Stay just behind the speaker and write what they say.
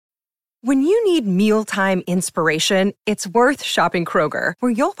When you need mealtime inspiration, it's worth shopping Kroger,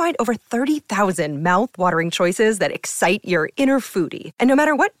 where you'll find over 30,000 mouth-watering choices that excite your inner foodie. And no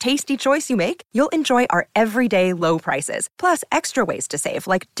matter what tasty choice you make, you'll enjoy our everyday low prices, plus extra ways to save,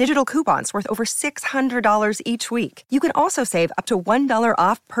 like digital coupons worth over $600 each week. You can also save up to $1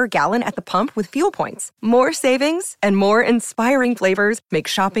 off per gallon at the pump with fuel points. More savings and more inspiring flavors make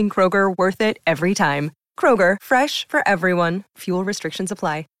shopping Kroger worth it every time. Kroger, fresh for everyone. Fuel restrictions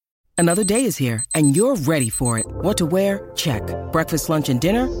apply. Another day is here, and you're ready for it. What to wear? Check. Breakfast, lunch, and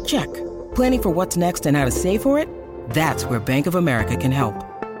dinner? Check. Planning for what's next and how to save for it? That's where Bank of America can help.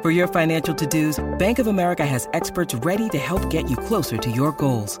 For your financial to-dos, Bank of America has experts ready to help get you closer to your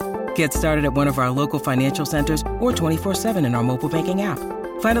goals. Get started at one of our local financial centers or 24/7 in our mobile banking app.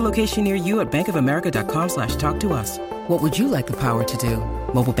 Find a location near you at bankofamerica.com/talktous. What would you like the power to do?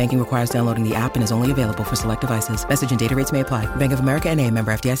 Mobile banking requires downloading the app and is only available for select devices. Message and data rates may apply. Bank of America N.A.,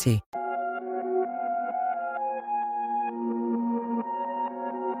 member FDIC.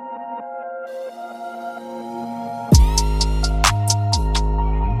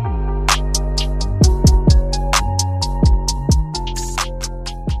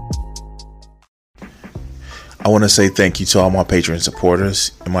 I want to say thank you to all my Patreon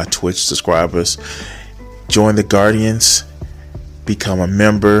supporters and my Twitch subscribers. Join the Guardians, become a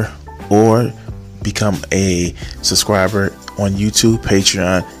member, or become a subscriber on YouTube,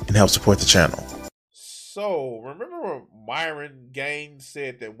 Patreon, and help support the channel. So, remember when Myron Gaines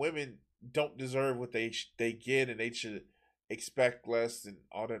said that women don't deserve what they get and they should expect less and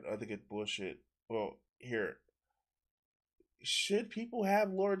all that other good bullshit? Well, here, should people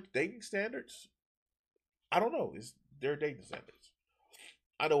have lower dating standards? I don't know. It's their dating standards.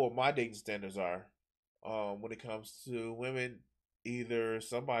 I know what my dating standards are. When it comes to women, either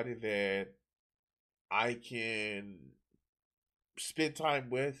somebody that I can spend time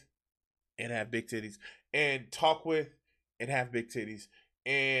with and have big titties, and talk with and have big titties,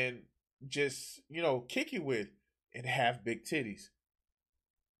 and just, kick it with and have big titties.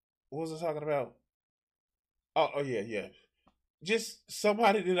 What was I talking about? Oh yeah. Just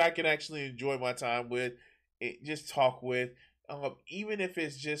somebody that I can actually enjoy my time with, just talk with, even if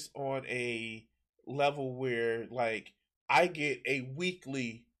it's just on a level where, like, I get a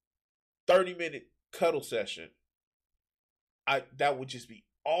weekly 30-minute cuddle session. That would just be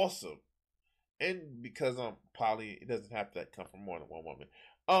awesome. And because I'm poly, it doesn't have to come from more than one woman.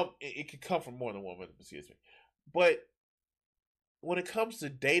 It could come from more than one woman, excuse me. But when it comes to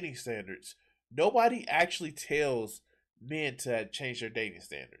dating standards, nobody actually tells men to change their dating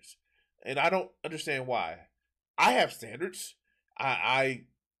standards. And I don't understand why. I have standards.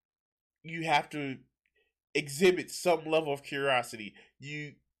 You have to exhibit some level of curiosity.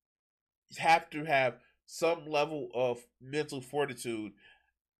 You have to have some level of mental fortitude.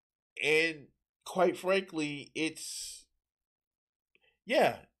 And quite frankly, I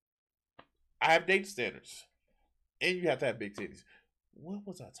have dating standards. And you have to have big titties. What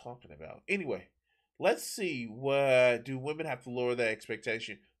was I talking about? Anyway, let's see. Do women have to lower their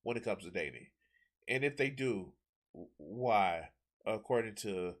expectation when it comes to dating? And if they do, why? According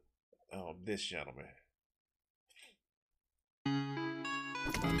to this gentleman.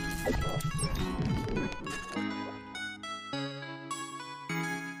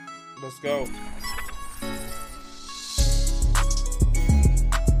 Let's go.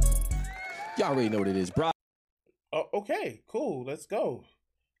 Y'all already know what it is, bro. Oh, okay, cool. Let's go.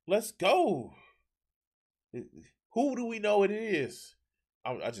 Who do we know it is?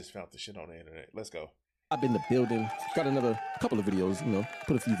 I just found the shit on the internet. Let's go. I've been in the building. Got another couple of videos,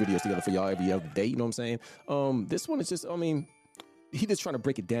 put a few videos together for y'all every other day, you know what I'm saying? This one is just, he just trying to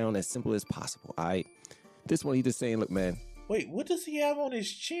break it down as simple as possible, all right? This one, he just saying, look, man. Wait, what does he have on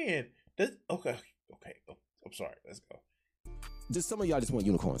his chin? Okay. Oh, I'm sorry. Let's go. Just some of y'all just want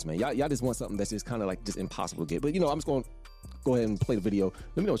unicorns, man. Y'all just want something that's just kind of like just impossible to get. But, I'm just going to go ahead and play the video.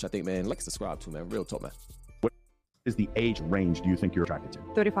 Let me know what y'all think, man. Like and subscribe to, man. Real talk, man. What is the age range do you think you're attracted to?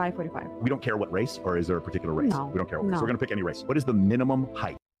 35, 45. We don't care what race, or is there a particular race? No. We don't care what race. No. We're going to pick any race. What is the minimum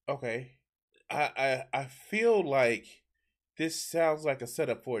height? Okay. I feel like this sounds like a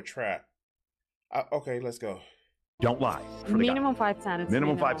setup for a trap. Okay, let's go. Don't lie. Minimum 5'10".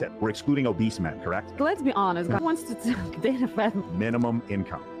 Minimum 5'10". We're excluding obese men, correct? Let's be honest. God wants to date a fat Minimum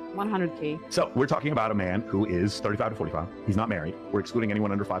income. 100K. So we're talking about a man who is 35 to 45. He's not married. We're excluding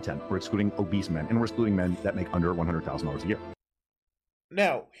anyone under 5'10". We're excluding obese men, and we're excluding men that make under $100,000 a year.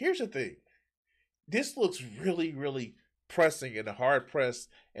 Now, here's the thing. This looks really, really pressing and hard pressed,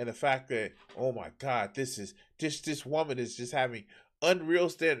 and the fact that, oh my God, this woman is just having unreal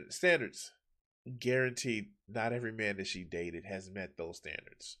standards. Guaranteed, not every man that she dated has met those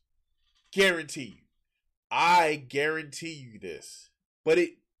standards. guarantee you. I guarantee you this. But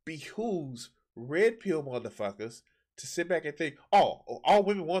it behooves red pill motherfuckers to sit back and think, oh, all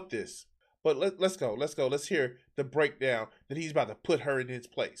women want this. But let's go. Let's hear the breakdown that he's about to put her in his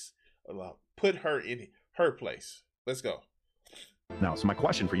place. Put her in her place. Let's go. Now, so my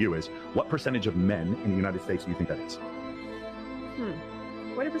question for you is, what percentage of men in the United States do you think that is?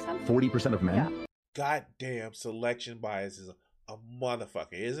 40%? 40% of men? Yeah. Goddamn selection bias is a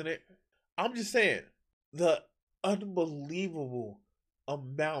motherfucker, isn't it? I'm just saying, the unbelievable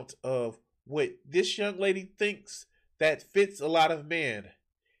amount of what this young lady thinks that fits a lot of men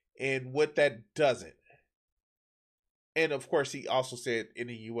and what that doesn't. And of course, he also said in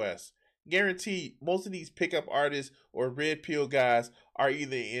the US, guaranteed most of these pickup artists or red pill guys are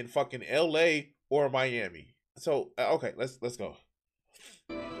either in fucking LA or Miami. So, okay, let's go.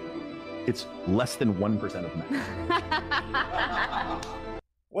 It's less than 1% of men.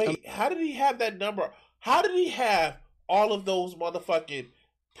 Wait, how did he have that number? How did he have all of those motherfucking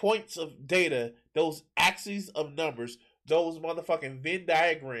points of data, those axes of numbers, those motherfucking Venn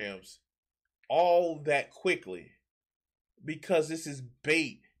diagrams, all that quickly? Because this is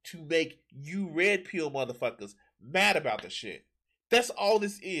bait to make you red pill motherfuckers mad about the shit. That's all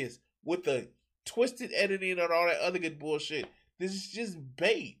this is. With the twisted editing and all that other good bullshit, this is just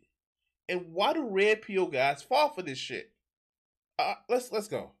bait. And why do red pill guys fall for this shit? Let's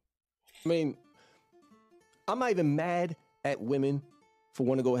go. I mean, I'm not even mad at women for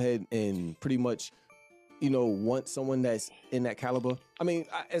wanting to go ahead and pretty much, want someone that's in that caliber. I mean,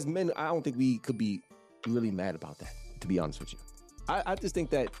 as men, I don't think we could be really mad about that, to be honest with you. I just think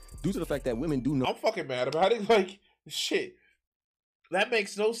that due to the fact that women do know. I'm fucking mad about it. Like, shit. That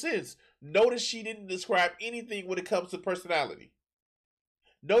makes no sense. Notice she didn't describe anything when it comes to personality.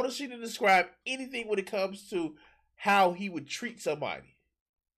 Notice she didn't describe anything when it comes to how he would treat somebody.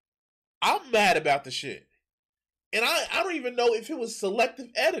 I'm mad about the shit. And I don't even know if it was selective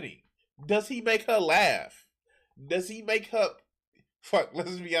editing. Does he make her laugh? Does he make her... Fuck,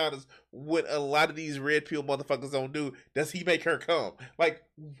 let's be honest. What a lot of these red pill motherfuckers don't do, does he make her come? Like,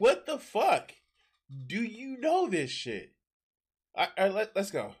 what the fuck? Do you know this shit? Let's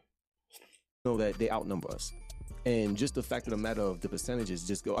go. Know that they outnumber us. And just the fact of the matter of the percentages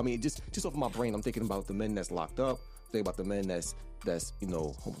just off my brain, I'm thinking about the men that's locked up, think about the men that's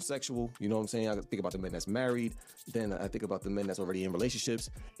homosexual, you know what I'm saying? I think about the men that's married, then I think about the men that's already in relationships.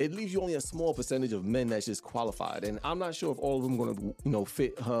 It leaves you only a small percentage of men that's just qualified, and I'm not sure if all of them are gonna,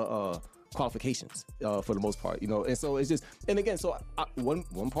 fit her qualifications for the most part, and so it's just, and again, so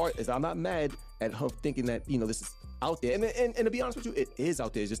one part is I'm not mad at her thinking that, this is out there, and to be honest with you, it is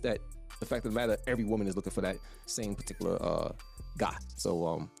out there. It's just that the fact of the matter, every woman is looking for that same particular guy.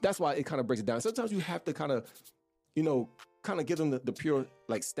 So that's why it kind of breaks it down. Sometimes you have to kind of give them the pure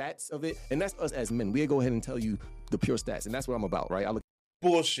stats of it, and that's us as men. We'll go ahead and tell you the pure stats, and that's what I'm about, right?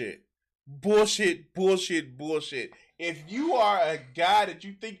 Bullshit. If you are a guy that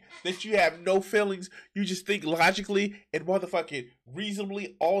you think that you have no feelings, you just think logically and motherfucking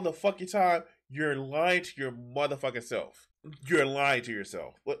reasonably all the fucking time, you're lying to your motherfucking self. You're lying to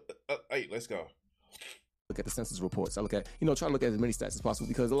yourself. Hey, let's go. Look at the census reports. I look at, try to look at as many stats as possible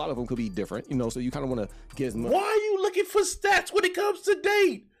because a lot of them could be different, so you kind of want to get as much. Why are you looking for stats when it comes to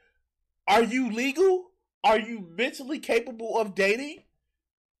date? Are you legal? Are you mentally capable of dating?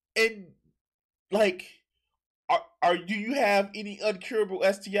 And do you have any uncurable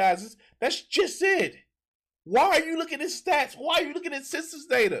STIs? That's just it. Why are you looking at stats? Why are you looking at census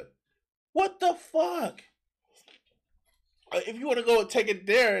data? What the fuck? If you want to go and take it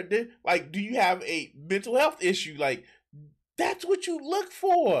there, do you have a mental health issue? That's what you look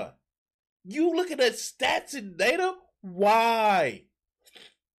for. You looking at stats and data? Why?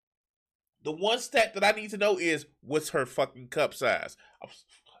 The one stat that I need to know is, what's her fucking cup size?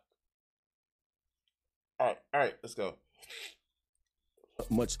 All right, let's go.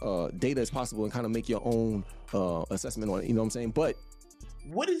 Much data as possible and kind of make your own assessment on it, you know what I'm saying? But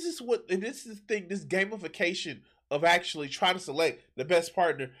what is this? This is the thing, this gamification of actually trying to select the best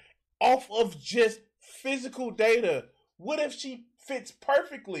partner off of just physical data. What if she fits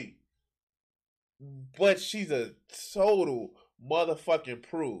perfectly, but she's a total motherfucking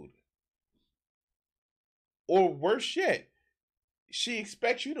prude? Or worse yet, she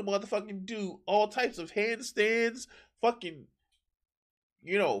expects you to motherfucking do all types of handstands, fucking,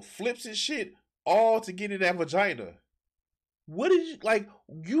 flips and shit, all to get in that vagina. What is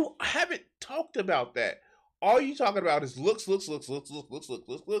you haven't talked about that. All you talking about is looks. Look,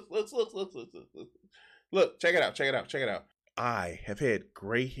 check it out. I have had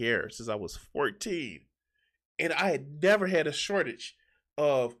gray hair since I was 14. And I had never had a shortage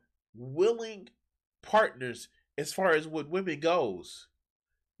of willing partners as far as what women goes.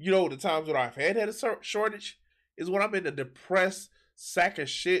 You know, the times when I've had a shortage is when I'm in a depressed sack of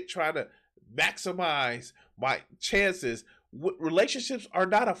shit trying to maximize my chances. Relationships are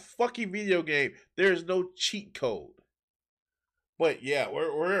not a fucking video game. There is no cheat code. But yeah,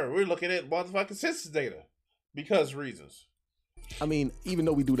 we're looking at motherfucking census data because reasons. I mean, even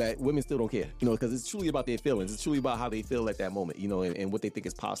though we do that, women still don't care, you know, because it's truly about their feelings. It's truly about how they feel at that moment, you know, and what they think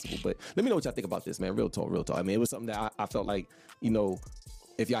is possible. But let me know what y'all think about this, man. Real talk, real talk. I mean, it was something that I felt like, you know,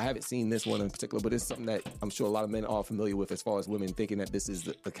 if y'all haven't seen this one in particular, but it's something that I'm sure a lot of men are familiar with as far as women thinking that this is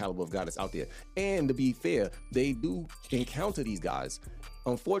the caliber of guy that's out there. And to be fair, they do encounter these guys.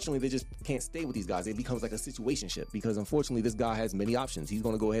 Unfortunately, they just can't stay with these guys. It becomes like a situationship because unfortunately, this guy has many options. He's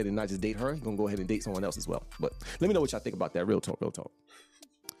going to go ahead and not just date her. He's going to go ahead and date someone else as well. But let me know what y'all think about that. Real talk, real talk.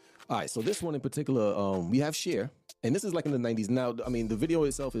 All right, so this one in particular, we have Cher, and this is like in the 90s. Now, I mean, the video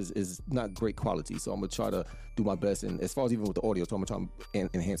itself is not great quality, so I'm going to try to do my best, and as far as even with the audio, so I'm going to try and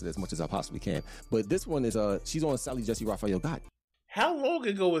enhance it as much as I possibly can. But this one is, she's on Sally Jessy Raphael. God. How long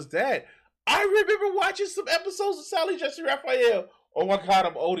ago was that? I remember watching some episodes of Sally Jessy Raphael. Oh my God,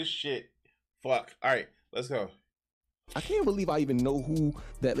 I'm old as shit. Fuck. All right, let's go. I can't believe I even know who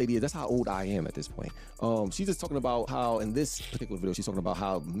that lady is. That's how old I am at this point. She's just talking about how, in this particular video, she's talking about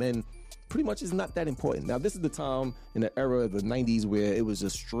how men pretty much is not that important. Now, this is the time in the era of the 90s where it was a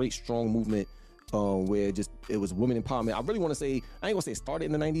straight, strong movement where it was women empowerment. I really want to say, I ain't gonna say it started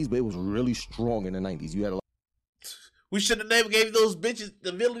in the 90s, but it was really strong in the 90s. You had a lot. We should have never gave those bitches the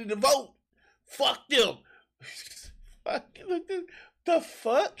ability to vote. Fuck them. The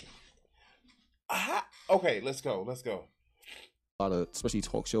fuck? Okay, let's go. A lot of, especially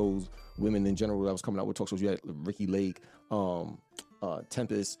talk shows, women in general that was coming out with talk shows. You had Ricky Lake,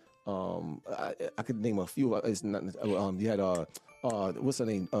 Tempest. I could name a few. It's not. You had what's her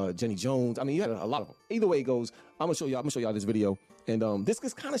name? Jenny Jones. I mean, you had a lot of them. Either way it goes, I'm gonna show y'all this video, and this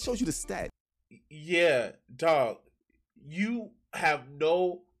just kind of shows you the stat. Yeah, dog. You have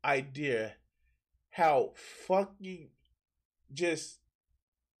no idea how fucking just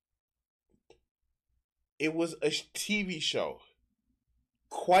it was a TV show,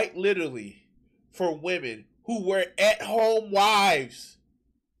 quite literally, for women who were at-home wives,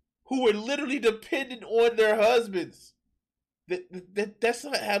 who were literally dependent on their husbands. That's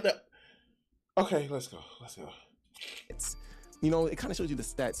not how the... Okay, let's go. It's, you know, it kind of shows you the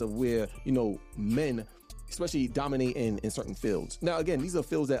stats of where, you know, men especially dominate in certain fields. Now, again, these are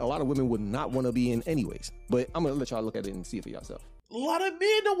fields that a lot of women would not want to be in anyways, but I'm going to let y'all look at it and see it for yourself. A lot of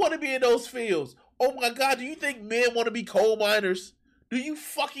men don't want to be in those fields. Oh my God, do you think men want to be coal miners? Do you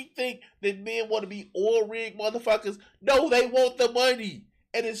fucking think that men want to be oil rig motherfuckers? No, they want the money.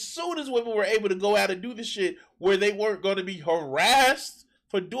 And as soon as women were able to go out and do the shit where they weren't going to be harassed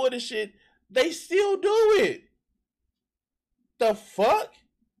for doing the shit, they still do it. The fuck?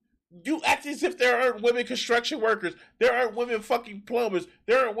 You act as if there aren't women construction workers. There aren't women fucking plumbers.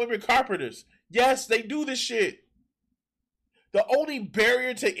 There aren't women carpenters. Yes, they do this shit. The only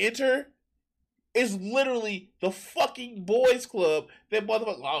barrier to enter is literally the fucking boys club that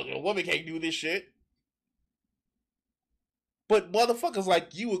motherfuckers, oh, a woman can't do this shit. But motherfuckers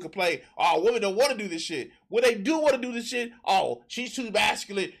like you would complain, oh, women don't want to do this shit. When they do want to do this shit, oh, she's too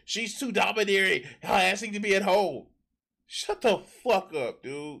masculine. She's too domineering. Her ass needs to be at home. Shut the fuck up,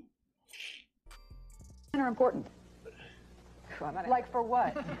 dude. Are important. Like for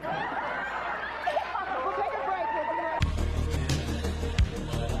what? We'll take a break.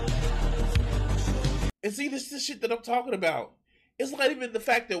 And see, this is the shit that I'm talking about. It's not even the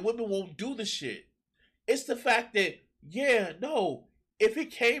fact that women won't do the shit. It's the fact that, yeah, no, if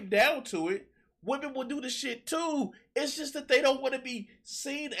it came down to it, women will do the shit too. It's just that they don't want to be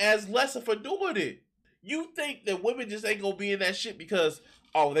seen as lesser for doing it. You think that women just ain't gonna be in that shit because,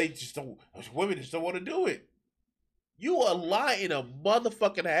 oh, they just don't, women just don't want to do it. You are lying a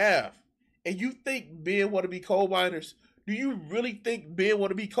motherfucking half. And you think men want to be coal miners? Do you really think men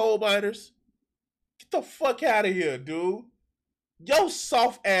want to be coal miners? Get the fuck out of here, dude. Yo,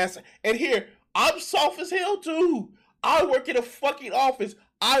 soft ass. And here, I'm soft as hell too. I work in a fucking office.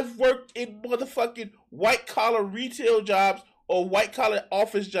 I've worked in motherfucking white collar retail jobs or white collar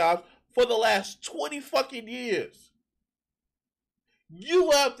office jobs for the last 20 fucking years.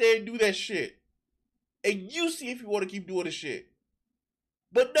 You out there and do that shit. And you see if you want to keep doing the shit.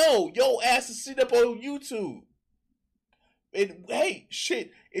 But no, your ass is sitting up on YouTube. And hey,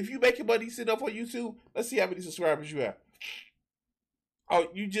 shit, if you making money sitting up on YouTube, let's see how many subscribers you have. Oh,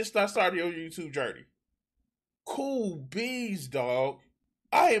 you just not started your YouTube journey. Cool bees, dog.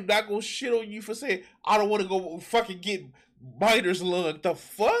 I am not gonna shit on you for saying I don't want to go fucking get miner's lung. The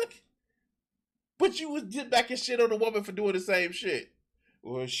fuck? But you was just back and shit on a woman for doing the same shit.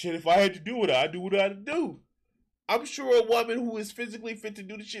 Well, shit, if I had to do it, I'd do what I'd do. I'm sure a woman who is physically fit to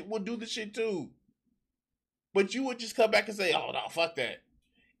do the shit will do the shit too. But you would just come back and say, oh, no, fuck that.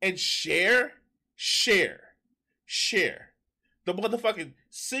 And share. The motherfucking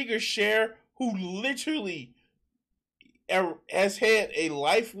singer Cher, who literally has had a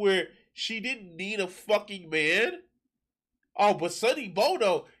life where she didn't need a fucking man. Oh, but Sonny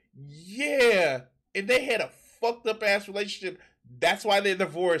Bono, yeah. And they had a fucked up ass relationship. That's why they're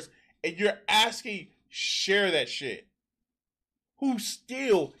divorced. And you're asking Cher that shit. Who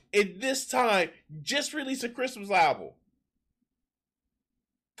still, in this time, just released a Christmas album.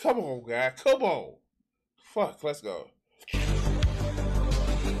 Come on, guy. Come on. Fuck, let's go.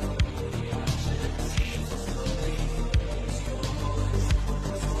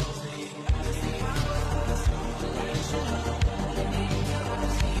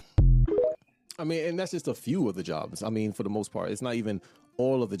 I mean, and that's just a few of the jobs. I mean, for the most part, it's not even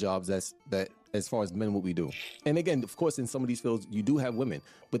all of the jobs that as far as men, what we do. And again, of course, in some of these fields, you do have women,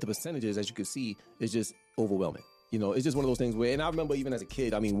 but the percentages, as you can see, is just overwhelming. You know, it's just one of those things where, and I remember even as a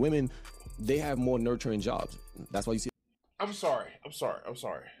kid, I mean, women, they have more nurturing jobs. That's why you see. I'm sorry.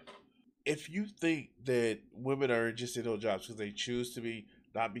 If you think that women are just in those jobs because they choose to be,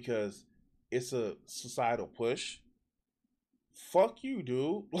 not because it's a societal push, fuck you,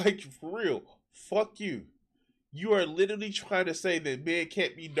 dude. Like, for real. Fuck you. You are literally trying to say that men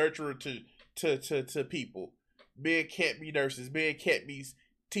can't be nurturer to people. Men can't be nurses. Men can't be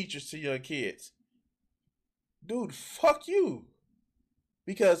teachers to young kids. Dude, fuck you.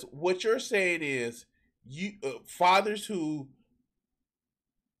 Because what you're saying is, you fathers who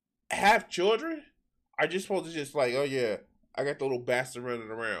have children are just supposed to just like, oh yeah, I got the little bastard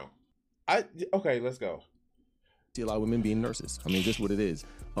running around. Okay, let's go. See a lot of women being nurses. I mean, just what it is.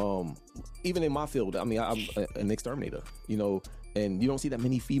 Even in my field, I mean, I'm an exterminator, you know, and you don't see that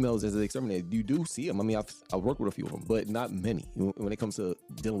many females as an exterminator. You do see them. I mean, I've worked with a few of them, but not many. You know, when it comes to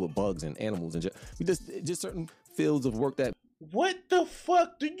dealing with bugs and animals and just certain fields of work that. What the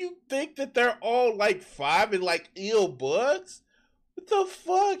fuck? Do you think that they're all like 5 and like ill bugs? What the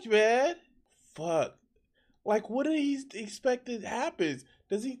fuck, man? Fuck. Like, what do he expect that happens?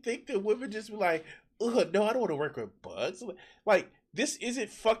 Does he think that women just be like, ugh, no, I don't want to work with bugs? Like, this isn't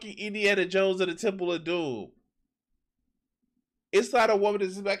fucking Indiana Jones and the Temple of Doom. It's not a woman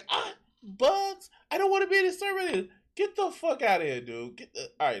that's like, bugs? I don't want to be an exterminator. Get the fuck out of here, dude.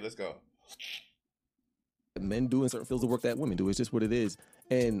 All right, let's go. Men do in certain fields of work that women do. It's just what it is.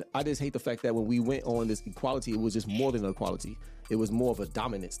 And I just hate the fact that when we went on this equality, it was just more than equality. It was more of a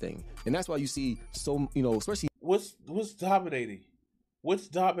dominance thing. And that's why you see so, you know, especially. What's dominating? What's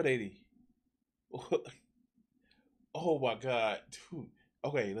dominating? Oh my God, dude.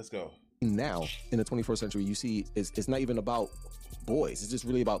 Okay, let's go. Now, in the 21st century, you see it's not even about boys. It's just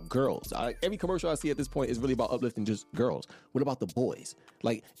really about girls. Every commercial I see at this point is really about uplifting just girls. What about the boys?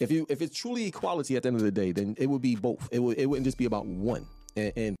 Like, if it's truly equality at the end of the day, then it would be both. It wouldn't just be about one.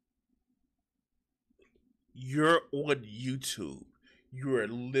 And you're on YouTube. You are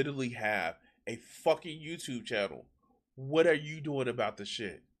literally have a fucking YouTube channel. What are you doing about the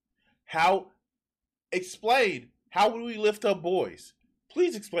shit? Explain. How would we lift up boys?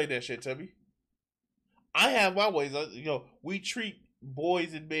 Please explain that shit to me. I have my ways. You know, we treat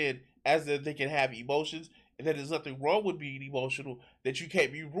boys and men as if they can have emotions, and that there's nothing wrong with being emotional, that you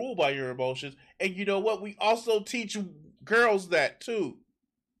can't be ruled by your emotions. And you know what? We also teach girls that too.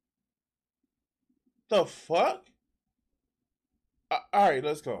 The fuck? All right,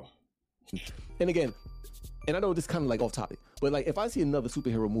 let's go. And again, and I know this kind of like off topic, but like if I see another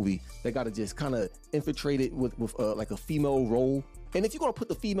superhero movie that got to just kind of infiltrate it with like a female role, and if you're gonna put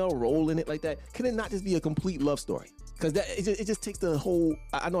the female role in it like that, can it not just be a complete love story? Because it just takes the whole.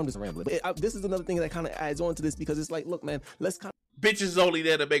 I know I'm just rambling, but this is another thing that kind of adds on to this, because it's like, look, man, let's kind of. Bitches only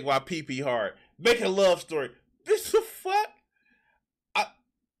there to make my pee hard. Make a love story. This the fuck?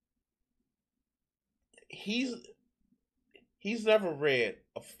 He's never read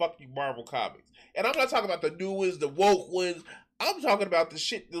a fucking Marvel comics. And I'm not talking about the new ones, the woke ones. I'm talking about the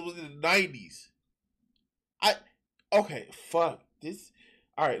shit that was in the 90s. Okay, fuck. This.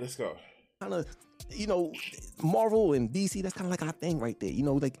 All right, let's go. Kind of, you know, Marvel and DC, that's kind of like our thing right there. You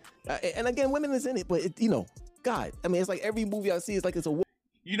know, like, and again, women is in it, but, you know, God, I mean, it's like every movie I see is like it's a.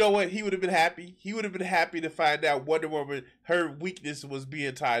 You know what? He would have been happy. He would have been happy to find out Wonder Woman, her weakness was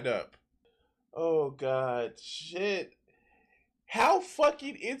being tied up. Oh, God. Shit. How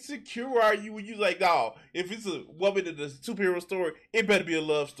fucking insecure are you when you like, no, if it's a woman in a superhero story, it better be a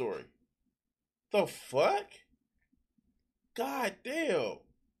love story. The fuck? God damn.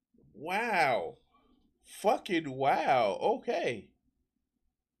 Wow. Fucking wow. Okay.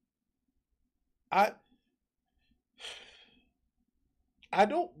 I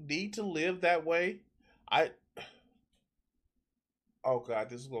don't need to live that way. I Oh god,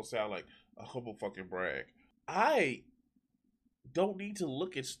 this is gonna sound like a humble fucking brag. I don't need to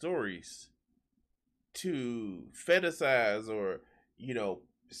look at stories to fantasize or,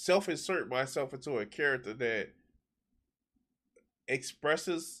 self-insert myself into a character that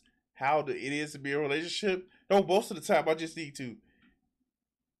expresses how it is to be in a relationship. No, most of the time I just need to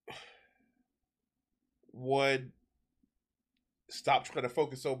one, stop trying to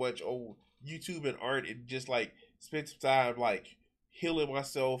focus so much on YouTube and art and just like spend some time like healing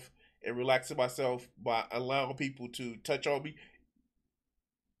myself and relaxing myself by allowing people to touch on me.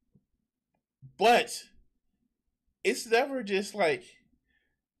 But it's never just like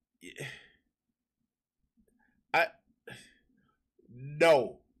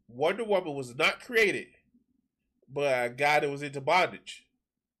no, Wonder Woman was not created by a guy that was into bondage.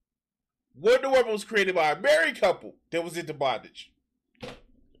 Wonder Woman was created by a married couple that was into bondage.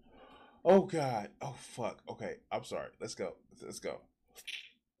 Oh God. Oh fuck. Okay, I'm sorry. Let's go.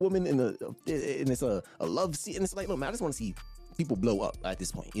 Woman and it's a love scene, and it's like, look, man, I just want to see people blow up at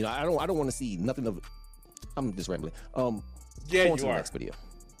this point. I don't want to see nothing of. I'm just rambling. Yeah, on to you the are. next video.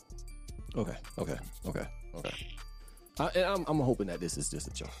 Okay. I'm hoping that this is just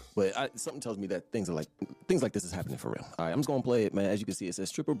a joke, but something tells me that things like this is happening for real. All right, I'm just gonna play it, man. As you can see, it says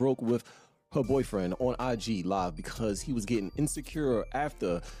stripper broke with her boyfriend on IG live because he was getting insecure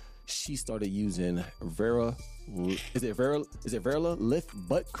after she started using Vera Lift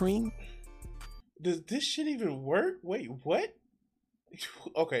butt cream. Does this shit even work? Wait, what?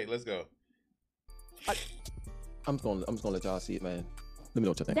 Okay, let's go. I'm just gonna let y'all see it, man. Let me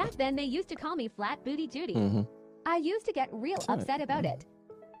know what you think. Back then, they used to call me Flat Booty Judy. Mm-hmm. I used to get real upset about it.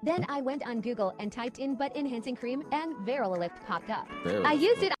 Then I went on Google and typed in butt enhancing cream, and Verilift popped up. I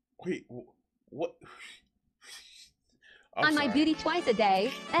used it Wait, what? on my booty twice a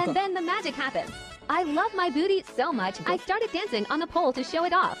day, and then the magic happened. I love my booty so much, I started dancing on the pole to show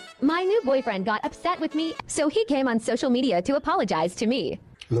it off. My new boyfriend got upset with me, so he came on social media to apologize to me.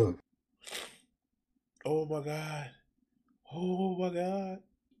 Look. Oh my God. Oh my God.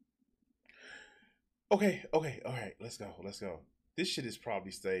 Okay, all right, let's go. This shit is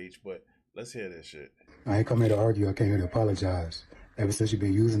probably staged, but let's hear this shit. I ain't come here to argue, I came here to apologize. Ever since you've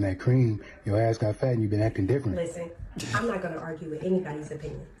been using that cream, your ass got fat and you've been acting different. Listen, I'm not gonna argue with anybody's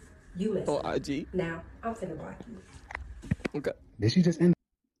opinions. You listen. Oh, IG. Now, I'm finna block you. Okay. Did she just end?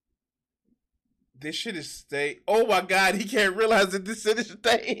 This shit is staged. Oh my God, he can't realize that this shit is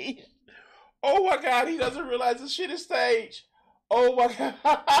staged. Oh my God, he doesn't realize this shit is staged. Oh my God.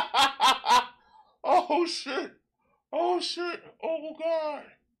 Oh shit. Oh God.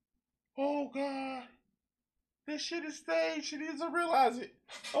 Oh God. This shit is staged. She doesn't realize it.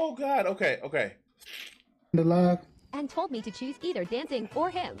 Oh God. Okay. The live? And told me to choose either dancing or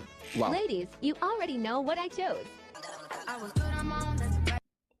him. Wow. Ladies, you already know what I chose.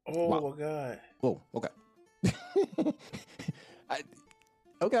 Oh Wow. my God. Whoa. Okay.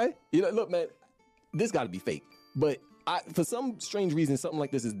 Okay. Look, man, this got to be fake. But for some strange reason, something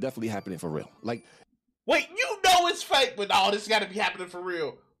like this is definitely happening for real. Like, wait, you know it's fake, but all this got to be happening for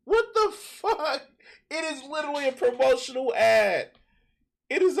real. What the fuck? It is literally a promotional ad.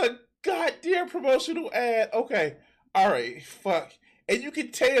 It is a goddamn promotional ad. Okay. All right. Fuck. And you can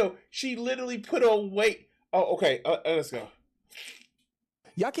tell she literally put on weight. Oh, okay. Let's go.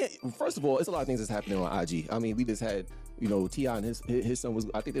 y'all can't. First of all, it's a lot of things that's happening on IG. I mean, we just had, T.I. and his son was.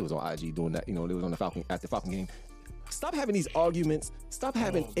 I think they was on IG doing that. They was on the Falcon at the Falcon game. Stop having these arguments. Stop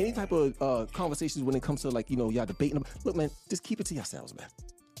having any type of conversations when it comes to y'all debating. Look, man, just keep it to yourselves, man.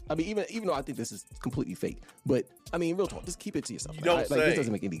 I mean, even though I think this is completely fake, but I mean, real talk, just keep it to yourself. You don't Like this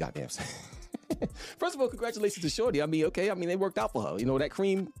doesn't make any goddamn sense. First of all, congratulations to Shorty. I mean, they worked out for her. That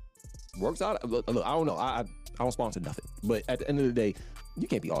cream works out. Look, I don't know. I don't sponsor nothing, but at the end of the day, you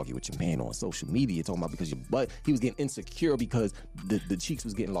can't be arguing with your man on social media talking about because your butt. He was getting insecure because the cheeks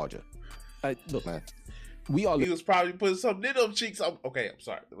was getting larger. Look, man. He was probably putting something in them cheeks. Okay, I'm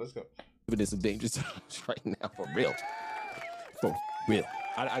sorry. Let's go. But it's some dangerous times right now, for real. For real.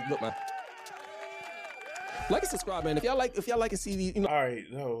 I look, man. Like and subscribe, man. If y'all like to see these, All right,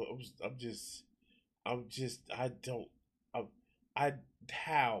 no,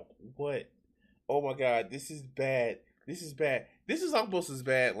 how? What? Oh my God, this is bad. This is almost as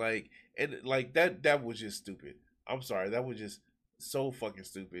bad. That was just stupid. I'm sorry, that was just so fucking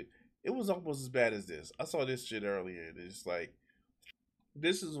stupid. It was almost as bad as this. I saw this shit earlier, and it's like,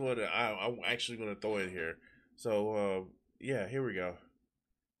 this is what I'm actually going to throw in here. So, Yeah, here we go.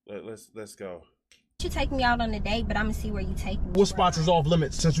 Let's go. You take me out on a date, but I'm gonna see where you take me. What spots is off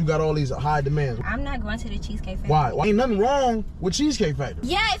limits since you got all these high demands? I'm not going to the Cheesecake Factory. Why? Ain't nothing wrong with Cheesecake Factory.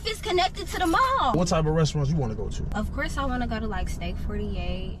 Yeah, if it's connected to the mall. What type of restaurants you want to go to? Of course, I want to go to like Steak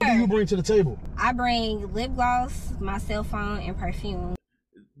 48. What do you bring to the table? I bring lip gloss, my cell phone, and perfume.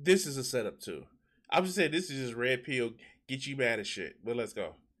 This is a setup too. I'm just saying this is just red pill, get you mad as shit. But let's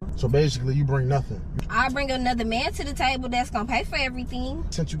go. So basically, you bring nothing. I bring another man to the table that's gonna pay for everything.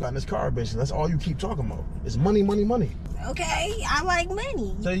 Since you got in this car, basically, that's all you keep talking about. It's money, money, money. Okay, I like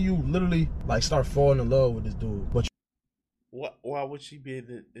money. Say you literally like start falling in love with this dude, but why would she be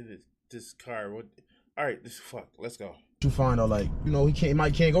in this car? What? All right, this fuck. Let's go. You find out, like, you know, he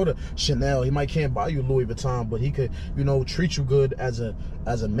might can't go to Chanel, he might can't buy you Louis Vuitton, but he could, you know, treat you good as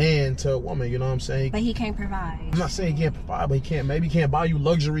a man to a woman, you know what I'm saying? But he can't provide. I'm not saying he can't provide, but he can't buy you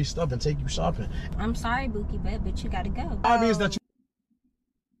luxury stuff and take you shopping. I'm sorry, Bookie, but you gotta go. I mean, is that you.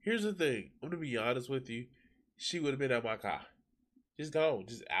 Here's the thing. I'm gonna be honest with you. She would have been at my car. Just go.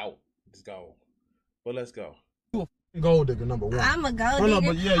 Just out. Just go. But let's go. Gold digger number one. I'm a gold digger. No,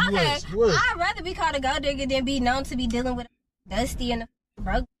 but yeah, you is. I'd rather be called a gold digger than be known to be dealing with Dusty and the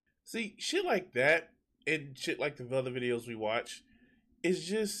broke. See, shit like that and shit like the other videos we watch is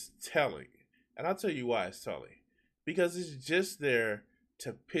just telling. And I'll tell you why it's telling. Because it's just there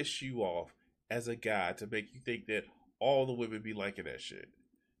to piss you off as a guy, to make you think that all the women be liking that shit.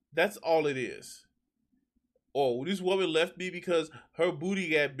 That's all it is. Oh, this woman left me because her booty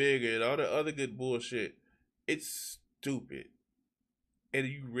got bigger and all the other good bullshit. It's stupid. And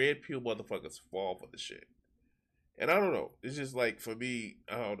you red pill motherfuckers fall for the shit. And I don't know. It's just like, for me,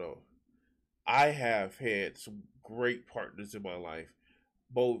 I don't know. I have had some great partners in my life,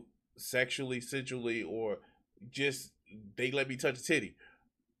 both sexually, sensually, or just they let me touch a titty.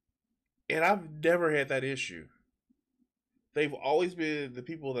 And I've never had that issue. They've always been the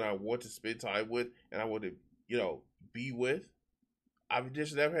people that I want to spend time with and I want to, you know, be with. I've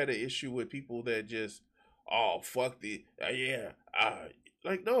just never had an issue with people that just, oh, fuck the,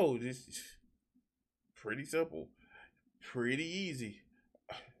 like, no, this is pretty simple. Pretty easy.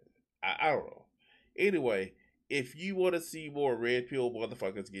 I don't know. Anyway, if you want to see more red pill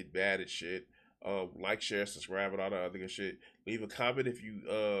motherfuckers get bad at shit, like, share, subscribe, and all that other good shit. Leave a comment if you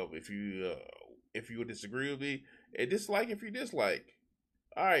would disagree with me, and dislike if you dislike.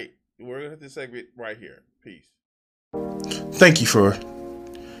 All right, we're gonna hit this segment right here. Peace. Thank you for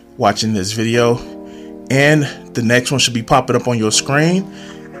watching this video, and the next one should be popping up on your screen.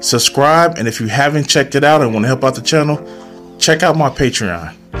 Subscribe, and if you haven't checked it out and want to help out the channel, check out my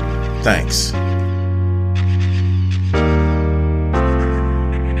Patreon. Thanks.